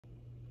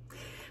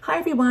Hi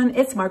everyone,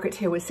 it's Margaret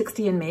here with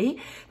 60andMe.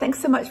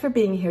 Thanks so much for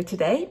being here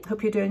today.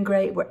 Hope you're doing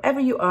great wherever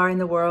you are in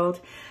the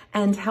world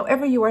and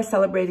however you are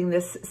celebrating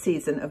this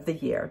season of the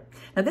year.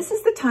 Now this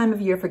is the time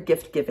of year for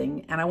gift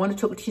giving, and I want to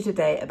talk to you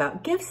today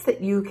about gifts that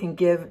you can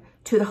give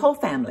to the whole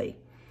family.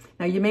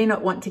 Now, you may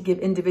not want to give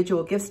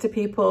individual gifts to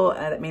people,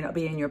 that may not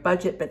be in your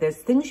budget, but there's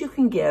things you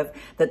can give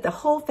that the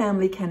whole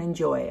family can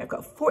enjoy. I've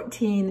got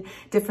 14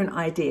 different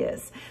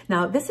ideas.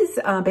 Now, this is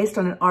based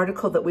on an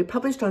article that we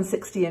published on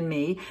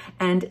 60andMe,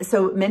 and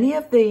so many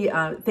of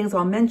the things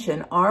I'll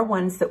mention are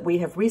ones that we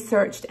have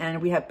researched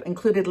and we have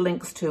included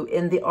links to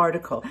in the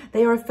article.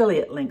 They are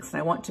affiliate links, and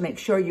I want to make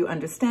sure you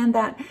understand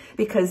that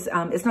because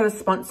it's not a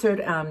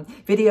sponsored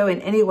video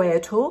in any way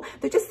at all.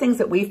 They're just things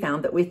that we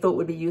found that we thought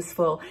would be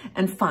useful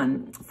and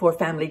fun for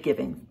family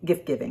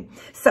gift giving.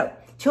 So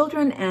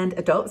children and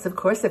adults, of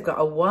course, have got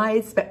a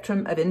wide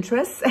spectrum of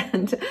interests,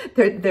 and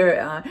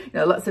there are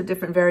lots of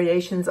different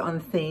variations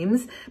on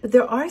themes, but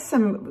there are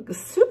some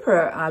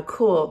super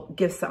cool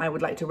gifts that I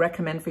would like to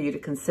recommend for you to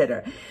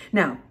consider.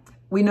 Now,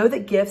 we know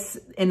that gifts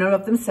in and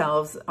of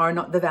themselves are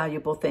not the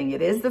valuable thing.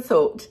 It is the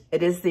thought,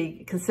 it is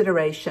the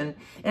consideration,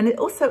 and it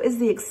also is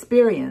the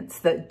experience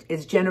that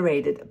is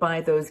generated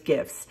by those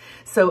gifts.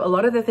 So a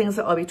lot of the things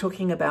that I'll be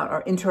talking about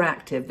are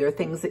interactive. They're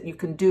things that you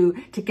can do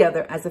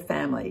together as a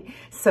family.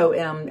 So,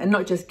 and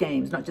not just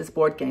games, not just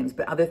board games,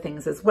 but other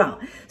things as well.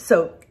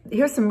 So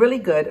here's some really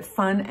good,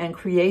 fun, and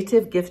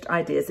creative gift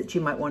ideas that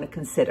you might want to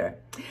consider.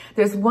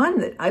 There's one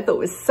that I thought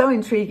was so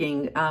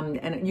intriguing,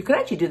 and you could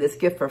actually do this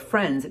gift for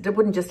friends. It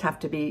wouldn't just have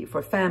to be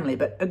for family,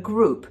 but a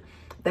group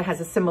that has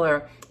a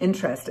similar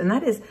interest, and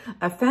that is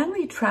a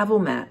family travel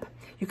map.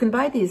 You can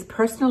buy these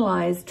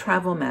personalized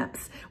travel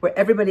maps where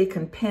everybody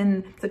can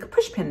pin, it's like a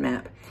push pin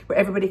map, where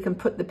everybody can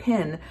put the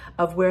pin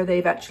of where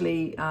they've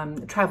actually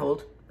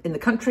traveled in the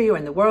country or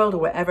in the world or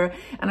wherever.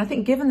 And I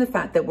think given the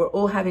fact that we're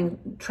all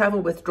having travel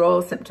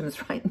withdrawal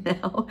symptoms right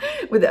now,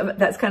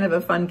 that's kind of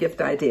a fun gift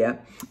idea.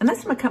 And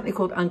that's from a company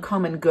called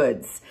Uncommon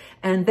Goods.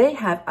 And they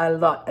have a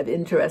lot of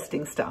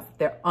interesting stuff.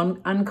 They're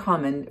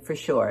uncommon for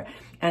sure.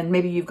 And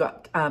maybe you've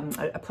got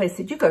a place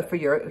that you go for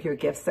your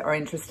gifts that are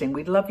interesting.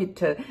 We'd love you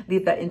to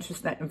leave that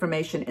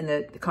information in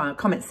the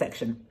comment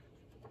section.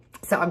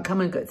 So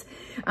Uncommon Goods.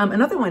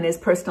 Another one is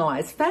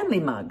personalized family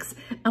mugs.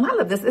 And I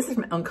love this. This is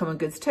from Uncommon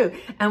Goods too.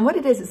 And what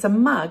it is, it's a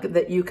mug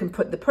that you can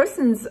put the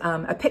person's,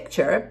 a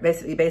picture,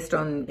 basically based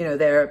on,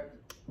 their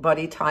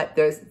body type,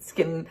 their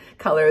skin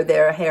color,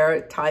 their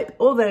hair type,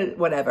 all the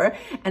whatever.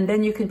 And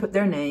then you can put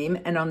their name,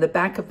 and on the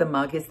back of the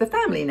mug is the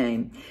family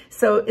name.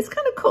 So it's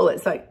kind of cool.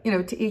 It's like,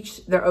 to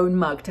each their own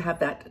mug, to have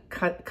that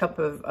cup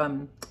of,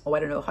 I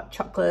don't know, hot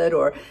chocolate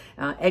or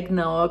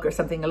eggnog or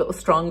something a little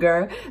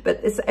stronger.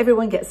 But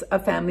everyone gets a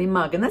family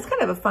mug. And that's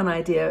kind of a fun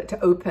idea to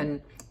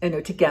open,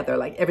 together.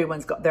 Like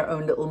everyone's got their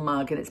own little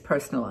mug and it's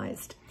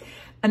personalized.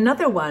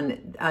 Another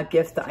one,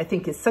 gift that I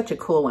think is such a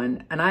cool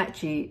one, and I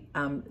actually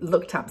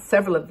looked up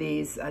several of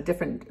these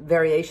different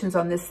variations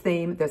on this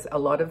theme. There's a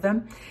lot of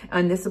them.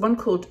 And there's one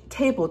called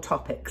Table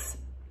Topics.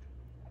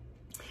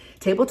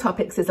 Table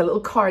Topics is a little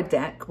card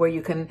deck where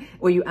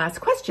you ask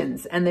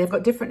questions, and they've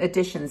got different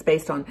editions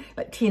based on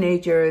like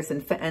teenagers,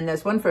 and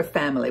there's one for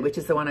family, which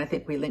is the one I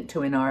think we linked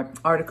to in our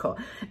article.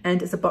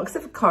 And it's a box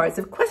of cards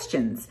of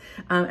questions,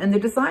 and they're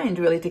designed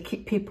really to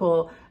keep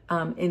people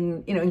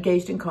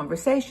engaged in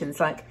conversations,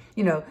 like,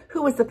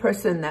 who was the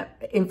person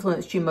that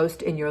influenced you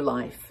most in your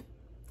life?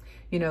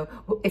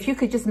 If you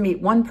could just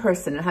meet one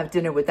person and have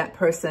dinner with that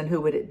person, who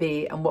would it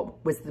be, and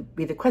what would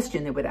be the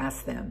question they would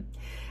ask them?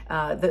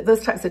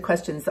 Those types of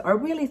questions are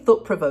really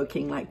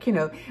thought-provoking, like,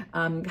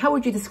 how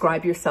would you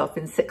describe yourself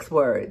in 6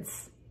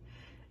 words?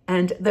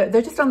 And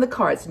they're just on the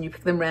cards, and you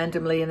pick them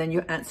randomly, and then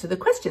you answer the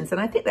questions.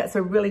 And I think that's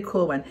a really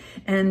cool one.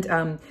 And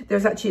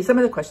there's actually, some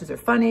of the questions are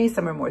funny,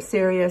 some are more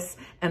serious.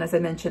 And as I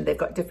mentioned, they've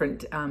got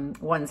different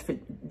ones for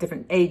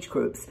different age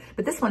groups.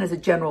 But this one is a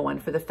general one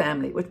for the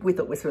family, which we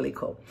thought was really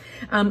cool.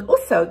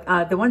 Also,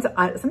 the ones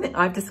something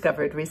I've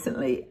discovered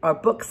recently are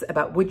books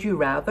about would you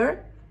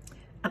rather.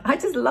 I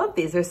just love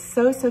these. They're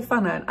so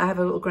fun. I have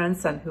a little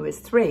grandson who is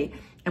 3,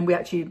 and we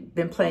actually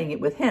been playing it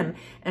with him,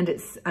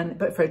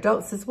 but for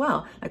adults as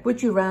well. Like,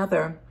 would you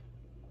rather,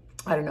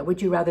 I don't know,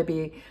 would you rather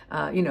be,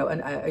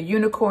 a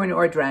unicorn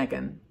or a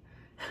dragon?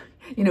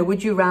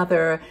 Would you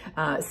rather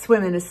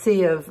swim in a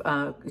sea of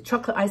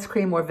chocolate ice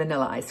cream or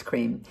vanilla ice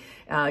cream?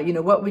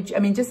 What would you,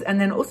 and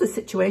then also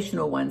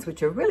situational ones,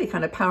 which are really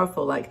kind of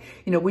powerful. Like,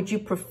 would you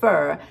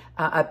prefer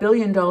 $1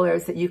 billion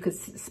that you could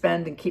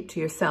spend and keep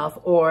to yourself,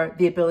 or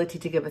the ability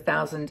to give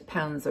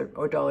 £1,000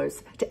 or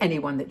dollars to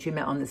anyone that you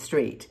met on the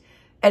street?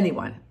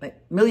 Anyone,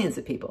 like millions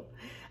of people.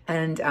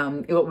 And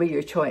what would be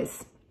your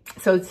choice?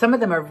 So some of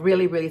them are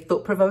really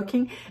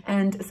thought-provoking,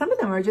 and some of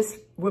them are just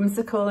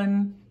whimsical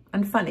and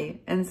funny,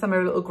 and some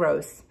are a little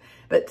gross,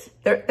 but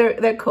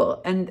they're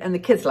cool, and the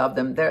kids love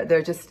them.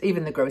 They're just,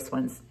 even the gross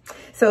ones.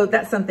 So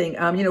that's something.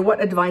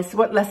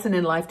 What lesson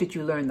in life did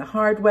you learn the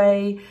hard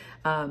way?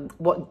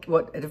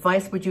 What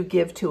advice would you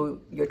give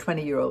to your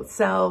 20-year-old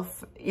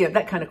self?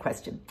 That kind of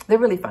question. They're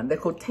really fun. They're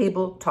called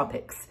Table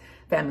Topics,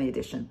 Family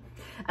Edition.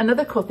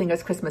 Another cool thing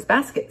is Christmas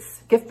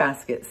baskets, gift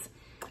baskets.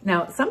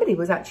 Now, somebody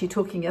was actually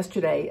talking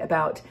yesterday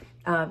about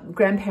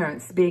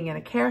grandparents being in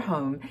a care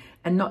home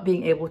and not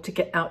being able to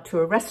get out to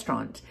a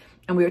restaurant.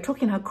 And we were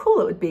talking how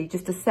cool it would be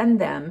just to send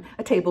them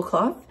a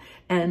tablecloth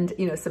and,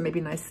 you know, some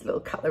maybe nice little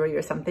cutlery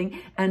or something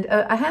and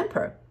a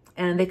hamper.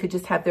 And they could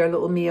just have their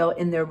little meal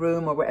in their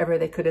room or wherever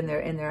they could in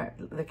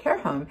the care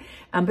home.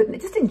 But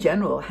just in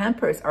general,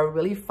 hampers are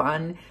really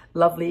fun,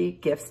 lovely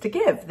gifts to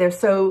give. They're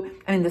so,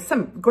 I mean, there's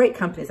some great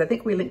companies. I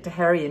think we linked to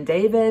Harry and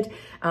David,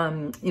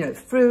 you know,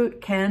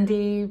 fruit,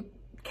 candy,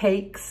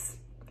 cakes,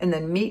 and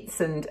then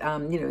meats and,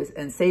 you know,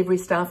 and savory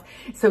stuff.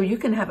 So you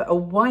can have a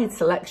wide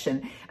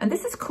selection. And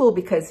this is cool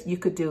because you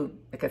could do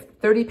like a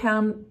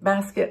 30-pound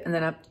basket and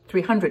then a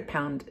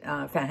 300-pound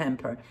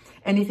hamper,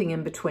 anything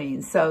in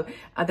between. So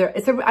I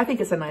think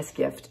it's a nice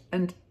gift.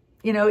 And,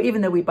 you know,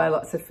 even though we buy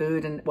lots of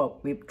food and, well,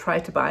 we try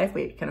to buy if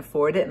we can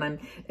afford it, and I'm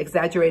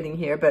exaggerating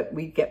here, but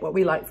we get what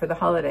we like for the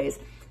holidays.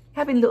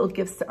 Having little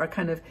gifts that are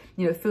kind of,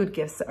 you know, food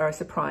gifts that are a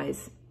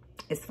surprise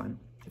is fun.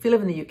 If you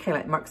live in the UK,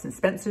 like Marks and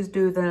Spencer's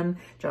do them,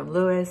 John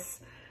Lewis,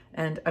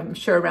 and I'm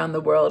sure around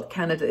the world,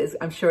 Canada is,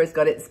 I'm sure has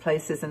got its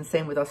places, and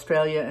same with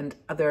Australia and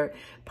other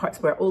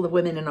parts where all the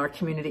women in our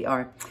community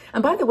are.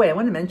 And by the way, I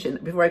want to mention,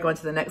 before I go on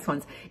to the next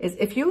ones, is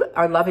if you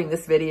are loving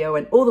this video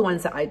and all the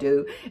ones that I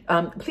do,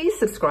 please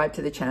subscribe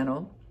to the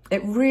channel.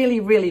 It really,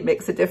 really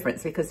makes a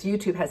difference because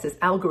YouTube has this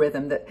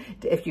algorithm that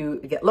if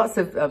you get lots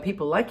of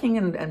people liking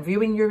and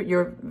viewing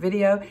your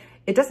video,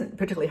 it doesn't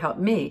particularly help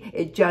me.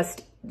 It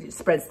just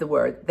spreads the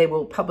word. They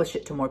will publish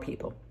it to more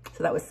people.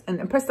 So that was,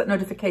 and press that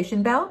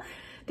notification bell,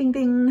 ding,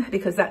 ding,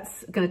 because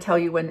that's going to tell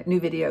you when new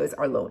videos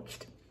are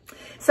launched.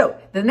 So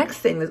the next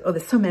thing is, oh,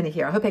 there's so many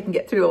here. I hope I can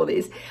get through all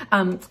these.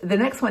 The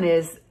next one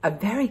is a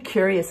very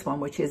curious one,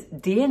 which is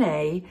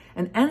DNA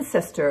and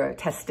ancestor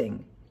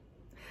testing.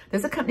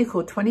 There's a company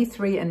called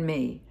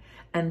 23andMe,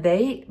 and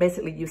they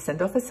basically, you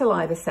send off a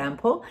saliva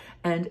sample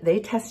and they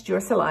test your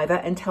saliva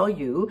and tell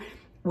you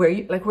where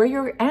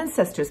your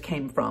ancestors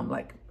came from,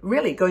 like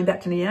really going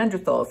back to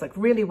Neanderthals, like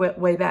really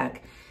way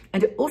back.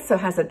 And it also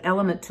has an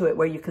element to it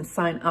where you can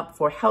sign up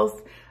for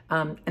health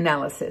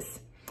analysis.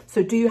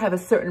 So do you have a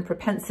certain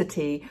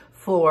propensity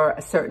for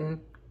a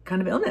certain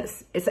kind of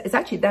illness? It's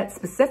actually that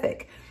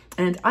specific.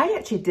 And I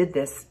actually did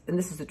this, and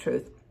this is the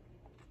truth,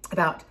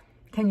 about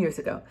 10 years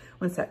ago.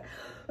 One sec.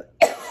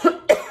 I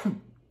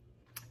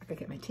gotta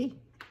get my tea.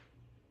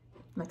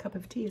 My cup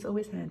of tea is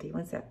always handy.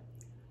 One sec.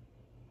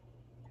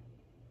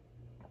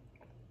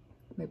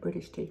 My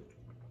British tea.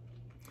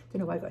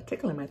 Don't know why I got a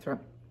tickle in my throat.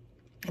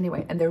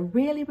 Anyway, and they're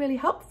really, really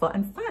helpful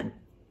and fun.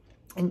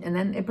 And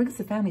then it brings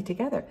the family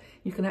together.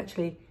 You can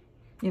actually,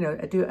 you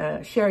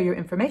know, share your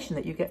information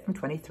that you get from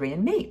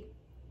 23andMe.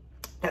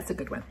 That's a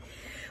good one.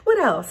 What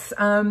else?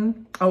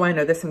 Oh, I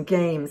know, there's some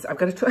games. I've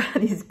got to try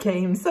these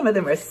games. Some of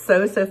them are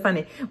so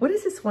funny. What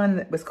is this one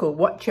that was called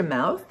Watch Your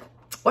Mouth?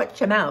 Watch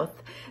Your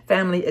Mouth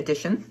Family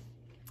Edition.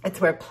 It's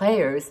where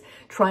players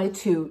try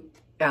to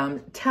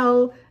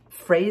tell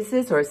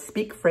phrases or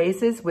speak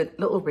phrases with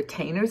little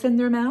retainers in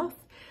their mouth.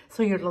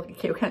 So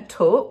you can't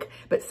talk,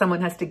 but someone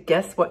has to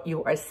guess what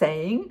you are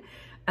saying.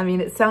 I mean,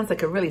 it sounds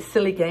like a really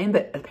silly game,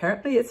 but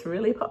apparently it's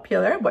really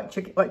popular. Watch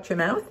your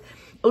mouth.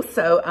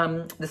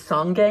 Also, the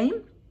song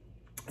game.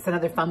 It's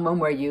another fun one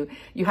where you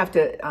have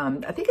to,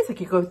 I think it's like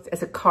you go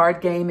as a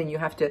card game and you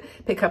have to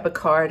pick up a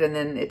card and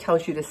then it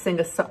tells you to sing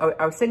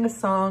a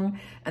song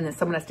and then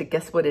someone has to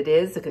guess what it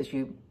is because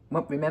you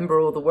won't remember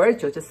all the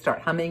words. You'll just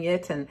start humming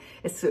it and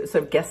it's sort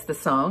of guess the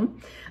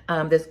song.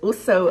 There's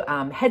also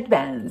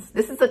headbands.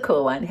 This is a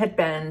cool one.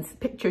 Headbands,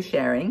 picture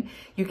sharing.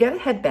 You get a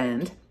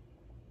headband,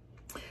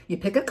 you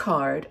pick a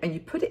card and you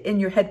put it in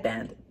your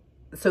headband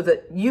so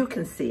that you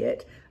can see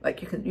it,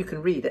 like you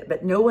can read it,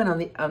 but no one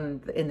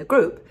in the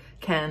group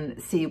can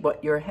see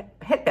what your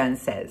headband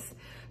says.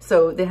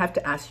 So they have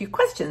to ask you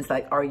questions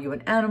like, are you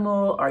an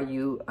animal? Are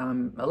you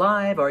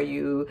alive? Are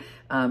you,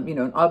 you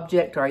know, an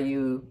object? Are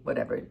you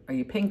whatever? Are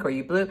you pink? Are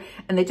you blue?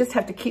 And they just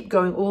have to keep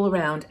going all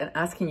around and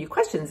asking you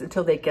questions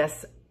until they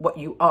guess what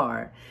you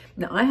are.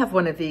 Now, I have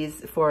one of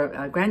these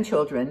for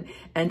grandchildren,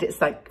 and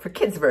it's like for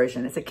kids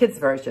version. It's a kids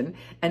version,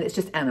 and it's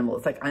just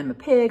animals. Like I'm a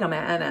pig, I'm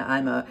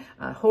a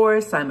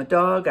horse, I'm a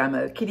dog, I'm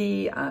a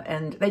kitty,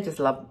 and they just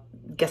love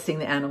guessing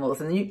the animals,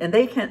 and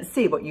they can't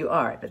see what you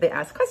are, but they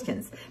ask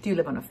questions. Do you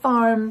live on a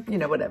farm? You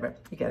know, whatever.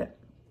 You get it.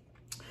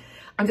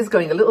 I'm just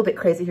going a little bit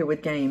crazy here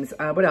with games.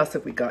 What else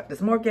have we got?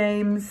 There's more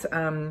games.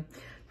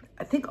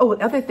 I think, oh,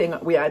 the other thing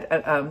we had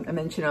a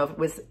mention of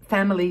was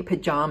family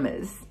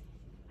pajamas.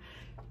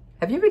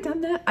 Have you ever done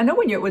that? I know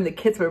when the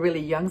kids were really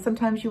young,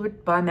 sometimes you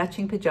would buy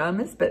matching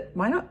pajamas, but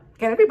why not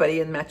get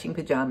everybody in matching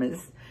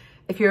pajamas?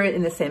 If you're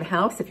in the same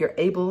house, if you're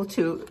able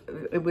to,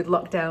 with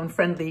lockdown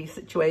friendly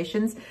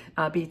situations,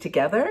 be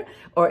together,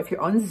 or if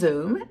you're on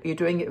Zoom, you're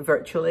doing it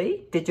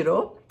virtually,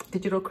 digital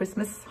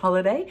Christmas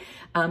holiday,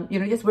 you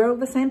know, just wear all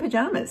the same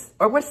pajamas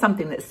or wear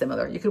something that's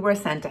similar. You could wear a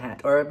Santa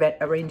hat or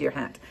a reindeer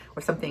hat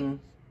or something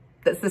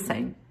that's the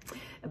same.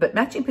 But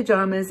matching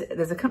pajamas,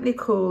 there's a company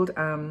called,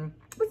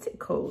 what's it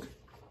called?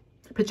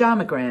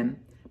 Pajamagram.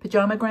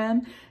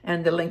 pajamagram,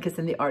 and the link is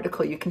in the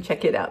article. You can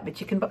check it out,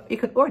 but you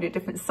can order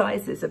different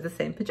sizes of the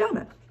same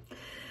pajama.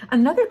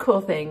 Another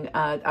cool thing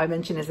I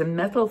mentioned is a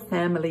metal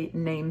family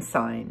name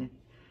sign.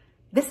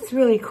 This is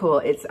really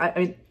cool.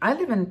 I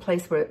live in a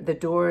place where the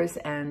doors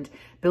and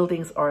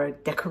buildings are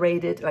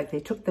decorated, like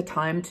they took the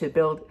time to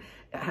build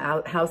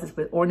houses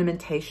with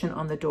ornamentation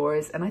on the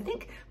doors. And I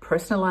think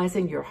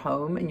personalizing your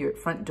home and your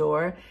front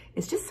door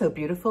is just so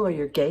beautiful, or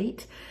your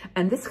gate.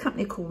 And this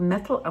company called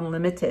Metal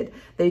Unlimited,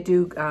 they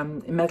do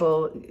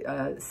metal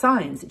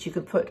signs that you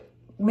can put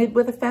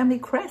with a family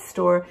crest,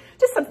 or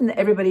just something that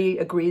everybody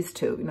agrees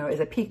to, you know, is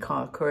a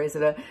peacock, or is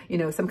it a, you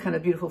know, some kind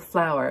of beautiful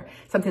flower,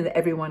 something that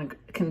everyone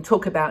can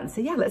talk about and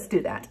say, yeah, let's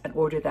do that, and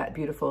order that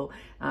beautiful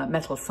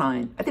metal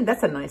sign. I think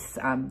that's a nice,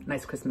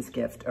 nice Christmas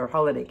gift or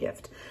holiday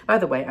gift. By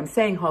the way, I'm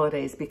saying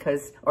holidays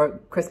or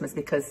Christmas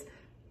because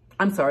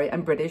I'm sorry,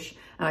 I'm British,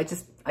 and I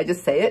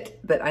just say it,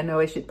 but I know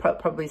I should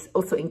probably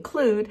also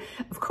include,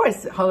 of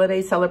course,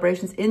 holiday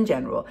celebrations in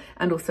general,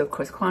 and also, of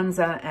course,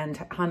 Kwanzaa and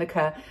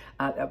Hanukkah,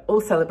 all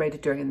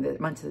celebrated during the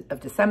month of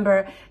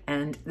December,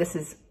 and this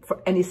is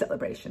for any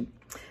celebration.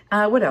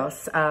 What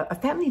else? A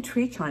family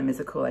tree chime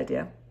is a cool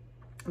idea.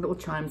 Little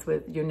chimes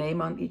with your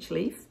name on each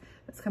leaf.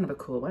 That's kind of a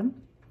cool one.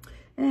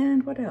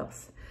 And what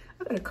else?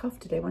 I've got a cough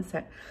today, one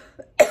sec.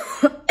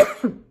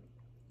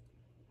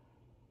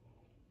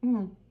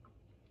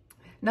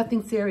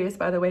 Nothing serious,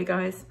 by the way,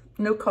 guys.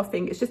 No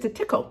coughing. It's just a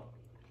tickle.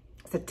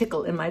 It's a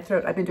tickle in my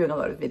throat. I've been doing a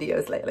lot of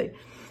videos lately.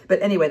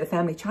 But anyway, the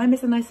family chime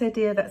is a nice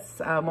idea. That's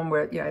one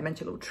where, you know, I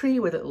mentioned a little tree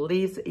with little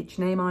leaves, each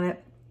name on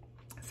it.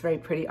 It's a very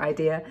pretty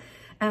idea.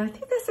 And I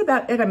think that's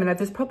about it. I mean,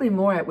 there's probably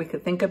more we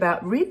could think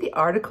about. Read the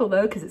article,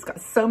 though, because it's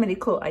got so many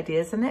cool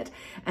ideas in it.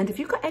 And if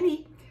you've got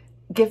any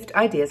gift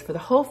ideas for the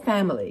whole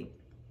family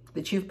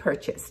that you've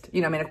purchased.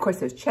 You know, I mean, of course,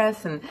 there's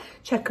chess and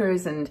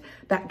checkers and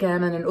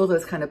backgammon and all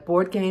those kind of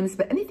board games,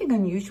 but anything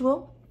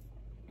unusual,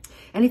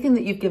 anything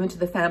that you've given to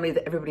the family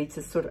that everybody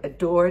just sort of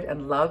adored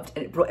and loved,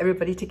 and it brought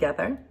everybody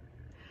together,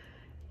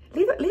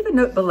 leave a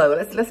note below.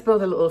 Let's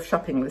build a little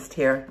shopping list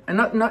here. And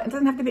it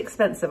doesn't have to be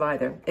expensive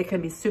either. It can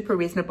be super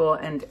reasonable,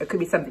 and it could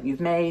be something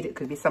you've made. It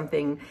could be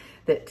something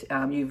that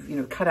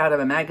you've cut out of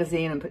a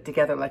magazine and put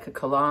together like a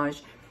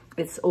collage.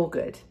 It's all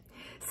good.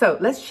 So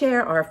let's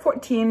share our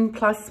 14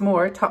 plus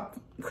more top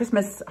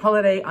Christmas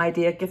holiday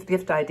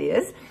gift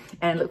ideas,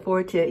 and look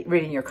forward to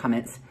reading your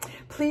comments.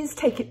 Please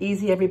take it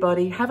easy,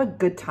 everybody. Have a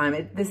good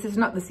time. This is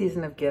not the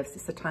season of gifts.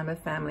 It's a time of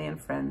family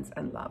and friends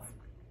and love.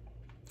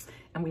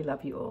 And we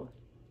love you all.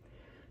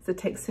 So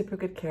take super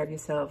good care of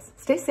yourselves.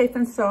 Stay safe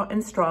and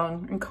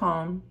strong and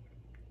calm.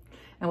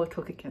 And we'll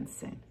talk again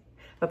soon.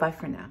 Bye-bye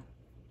for now.